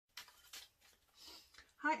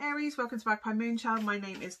Hi Aries, welcome to Magpie Moonchild. My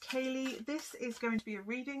name is Kayleigh. This is going to be a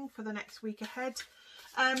reading for the next week ahead.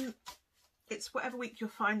 It's whatever week you're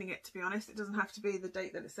finding it, to be honest. It doesn't have to be the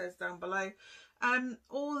date that it says down below.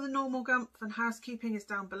 All the normal gumph and housekeeping is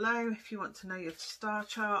down below if you want to know your star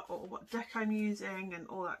chart or what deck I'm using and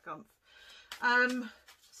all that gumph.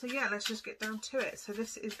 So yeah, let's just get down to it. So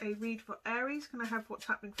this is a read for Aries. Can I have what's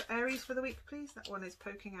happening for Aries for the week, please? That one is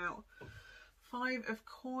poking out. 5 of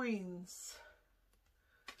Coins.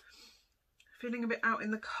 Feeling a bit out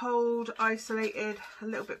in the cold, isolated, a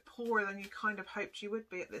little bit poorer than you kind of hoped you would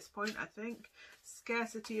be at this point, I think.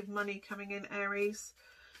 Scarcity of money coming in, Aries.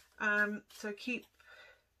 So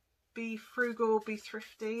be frugal, be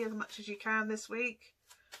thrifty as much as you can this week.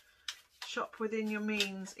 Shop within your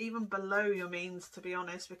means, even below your means, to be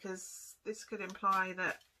honest, because this could imply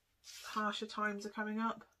that harsher times are coming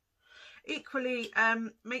up. Equally,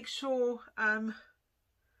 make sure...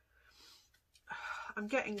 I'm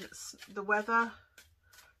getting the weather,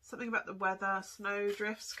 something about the weather, snow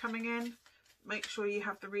drifts coming in. Make sure you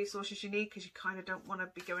have the resources you need because you kind of don't want to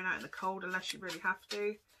be going out in the cold unless you really have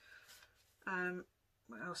to.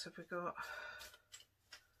 What else have we got?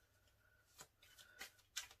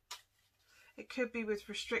 It could be with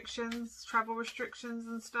restrictions, travel restrictions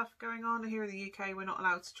and stuff going on. Here in the UK, we're not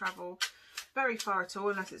allowed to travel very far at all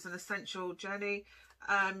unless it's an essential journey.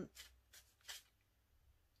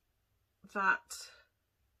 That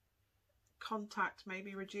contact may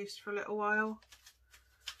be reduced for a little while.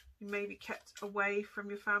 You may be kept away from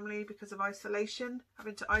your family because of isolation,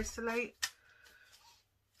 having to isolate.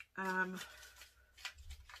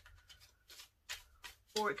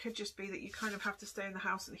 Or it could just be that you kind of have to stay in the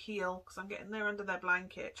house and heal, because I'm getting there under their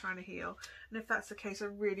blanket trying to heal. And if that's the case, I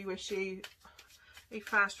really wish you a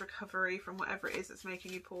fast recovery from whatever it is that's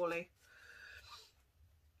making you poorly.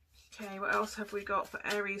 Okay, what else have we got for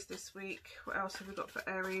Aries this week? What else have we got for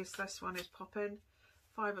Aries? This one is popping.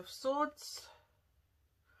 5 of Swords.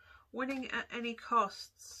 Winning at any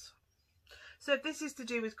costs. So if this is to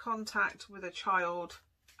do with contact with a child,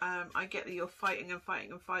 I get that you're fighting and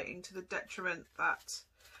fighting and fighting to the detriment that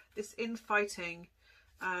this infighting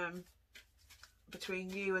between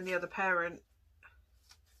you and the other parent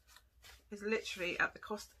is literally at the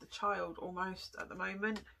cost of the child almost at the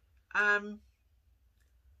moment.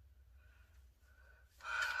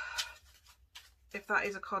 If that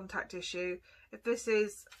is a contact issue, if this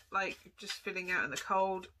is like just feeling out in the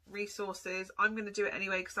cold, resources, I'm going to do it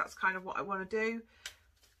anyway because that's kind of what I want to do.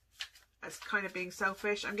 It's kind of being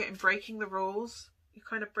selfish. I'm getting breaking the rules. You're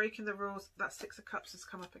kind of breaking the rules. That 6 of Cups has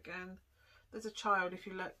come up again. There's a child, if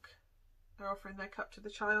you look. They're offering their cup to the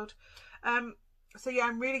child. So yeah,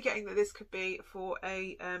 I'm really getting that this could be for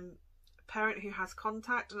a parent who has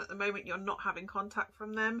contact, and at the moment you're not having contact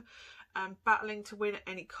from them. Battling to win at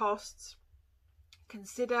any costs.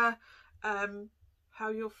 Consider how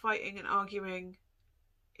you're fighting and arguing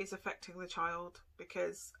is affecting the child,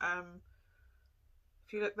 because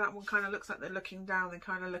if you look, that one kind of looks like they're looking down, they're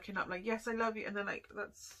kind of looking up like, yes, I love you, and they're like,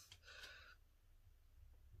 that's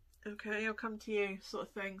okay, I'll come to you, sort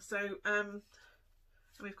of thing. So and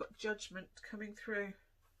we've got Judgment coming through.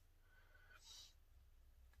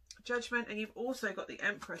 Judgment, and you've also got the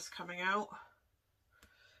Empress coming out,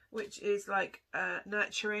 which is like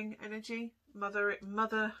nurturing energy, Mother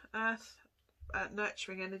Earth,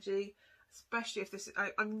 nurturing energy, especially if this is,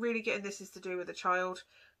 I'm really getting this is to do with a child,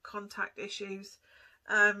 contact issues.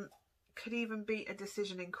 Could even be a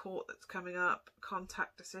decision in court that's coming up,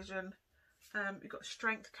 contact decision. You've got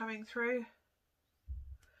Strength coming through.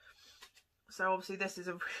 So obviously this is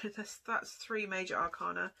that's 3 major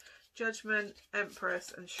arcana: Judgment,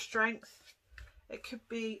 Empress and Strength. It could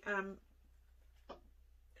be there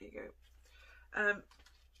you go.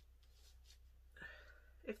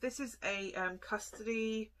 If this is a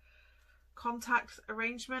custody contact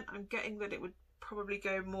arrangement, I'm getting that it would probably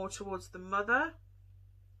go more towards the mother.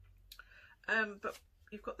 But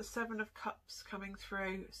you've got the 7 of Cups coming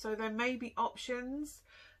through, so there may be options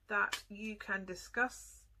that you can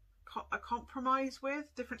discuss a compromise with,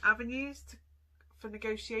 different avenues for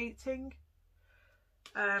negotiating.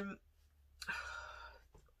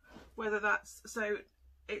 Whether that's, so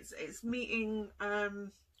it's meeting,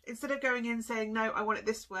 instead of going in saying, no, I want it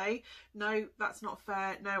this way, no, that's not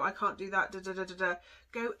fair, no, I can't do that,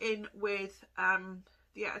 go in with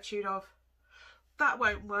the attitude of, that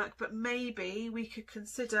won't work, but maybe we could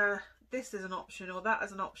consider this as an option or that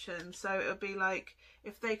as an option. So it would be like,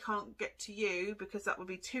 if they can't get to you, because that would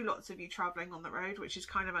be 2 lots of you travelling on the road, which is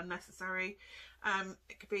kind of unnecessary.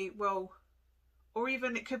 It could be, well, or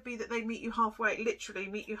even it could be that they meet you halfway, literally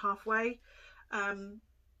meet you halfway.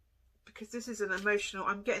 because this is an emotional,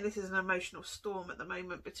 I'm getting this is an emotional storm at the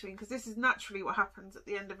moment between, because this is naturally what happens at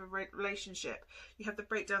the end of a relationship. You have the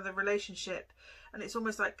breakdown of the relationship, and it's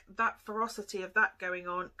almost like that ferocity of that going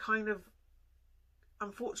on kind of,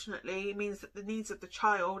 unfortunately, means that the needs of the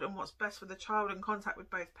child and what's best for the child in contact with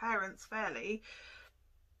both parents fairly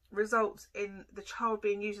results in the child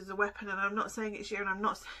being used as a weapon. And I'm not saying it's you, and I'm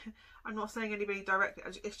not saying anybody directly,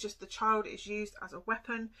 it's just the child is used as a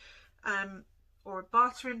weapon, or a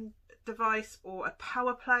bartering device, or a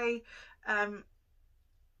power play, and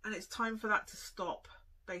it's time for that to stop.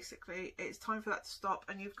 Basically, it's time for that to stop,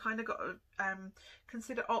 and you've kind of got to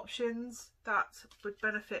consider options that would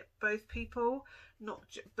benefit both people,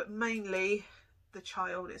 but mainly the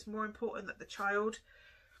child. It's more important that the child.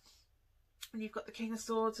 And you've got the King of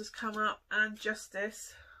Swords has come up, and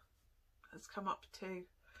Justice has come up too.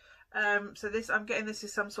 So this, I'm getting this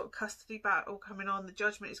is some sort of custody battle coming on. The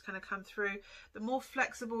Judgment is going to come through. The more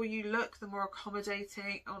flexible you look, the more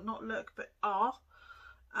accommodating, or not look, but are.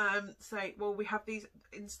 Say, well, we have these,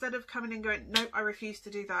 instead of coming and going, nope, I refuse to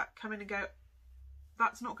do that. Come in and go,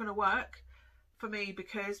 that's not going to work for me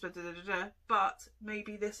because, but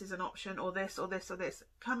maybe this is an option, or this, or this, or this.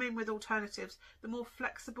 Come in with alternatives. The more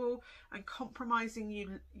flexible and compromising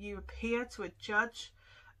you appear to a judge,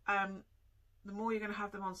 the more you're going to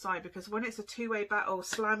have them on side, because when it's a two-way battle,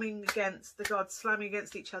 slamming against the gods, slamming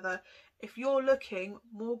against each other, if you're looking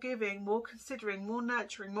more giving, more considering, more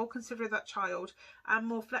nurturing, more considerate of that child, and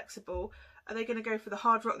more flexible, are they going to go for the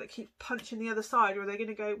hard rock that keeps punching the other side, or are they going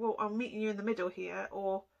to go, well, I'm meeting you in the middle here?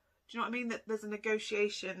 Or do you know what I mean? That there's a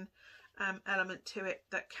negotiation element to it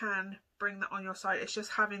that can bring that on your side. It's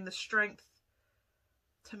just having the strength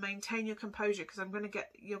to maintain your composure, because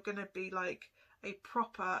you're going to be like a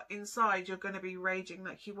proper, inside you're going to be raging,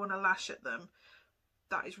 like you want to lash at them.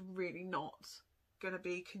 That is really not going to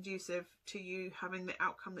be conducive to you having the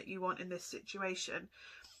outcome that you want in this situation.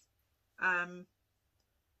 And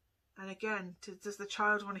again, does the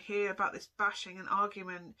child want to hear about this bashing and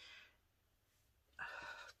argument?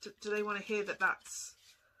 Do they want to hear that that's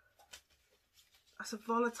a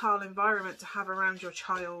volatile environment to have around your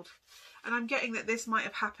child? And I'm getting that this might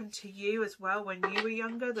have happened to you as well when you were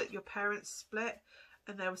younger, that your parents split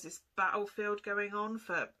and there was this battlefield going on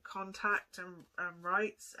for contact and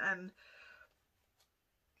rights, and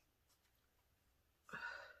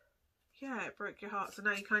yeah, it broke your heart. So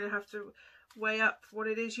now you kind of have to weigh up what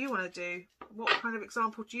it is you want to do. What kind of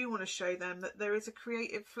example do you want to show them? That there is a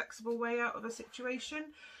creative, flexible way out of a situation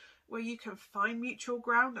where you can find mutual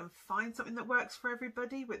ground and find something that works for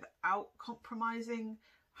everybody without compromising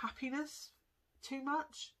happiness too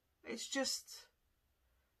much. It's just,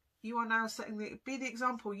 you are now setting be the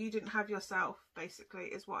example you didn't have yourself, basically,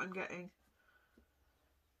 is what I'm getting.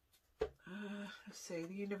 Let's see,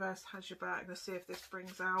 the universe has your back. Let's see if this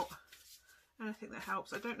brings out anything that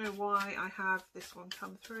helps. I don't know why I have this one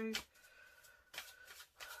come through.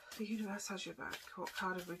 The universe has your back. What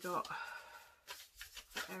card have we got?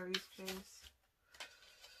 Aries, please.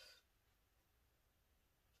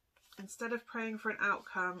 Instead of praying for an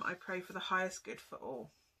outcome, I pray for the highest good for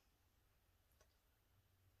all.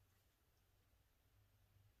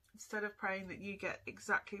 Instead of praying that you get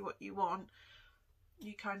exactly what you want,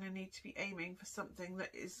 you kind of need to be aiming for something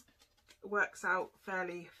that works out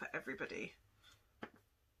fairly for everybody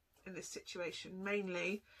in this situation.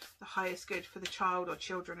 Mainly the highest good for the child or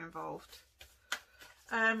children involved.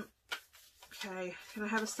 Okay, can I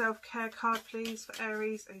have a self-care card, please, for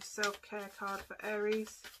Aries? A self-care card for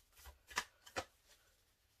Aries.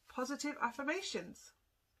 Positive affirmations.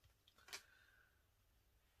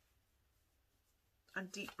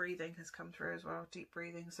 And deep breathing has come through as well. Deep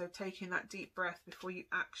breathing. So taking that deep breath before you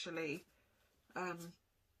actually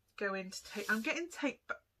go into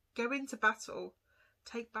go into battle.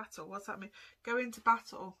 Take battle. What's that mean? Go into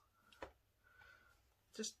battle.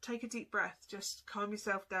 Just take a deep breath. Just calm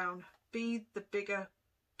yourself down. Be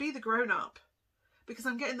the grown up. Because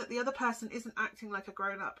I'm getting that the other person isn't acting like a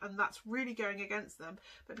grown-up, and that's really going against them.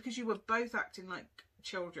 But because you were both acting like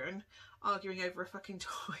children, arguing over a fucking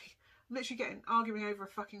toy. I'm literally getting arguing over a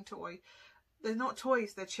fucking toy. They're not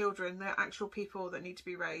toys, they're children. They're actual people that need to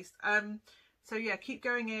be raised. So yeah, keep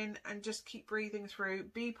going in and just keep breathing through.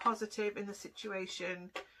 Be positive in the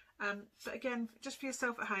situation. But again, just for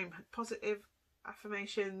yourself at home, positive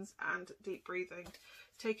affirmations and deep breathing.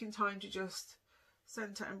 Taking time to just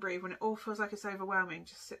center and breathe. When it all feels like it's overwhelming,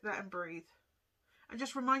 just sit there and breathe, and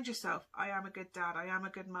just remind yourself, I am a good dad, I am a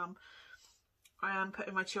good mum, I am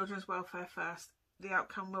putting my children's welfare first. The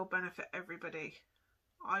outcome will benefit everybody.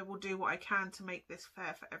 I will do what I can to make this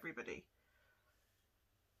fair for everybody.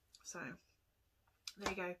 So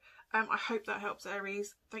there you go. I hope that helps,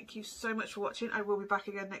 Aries. Thank you so much for watching. I will be back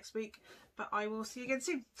again next week, but I will see you again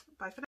soon. Bye for now.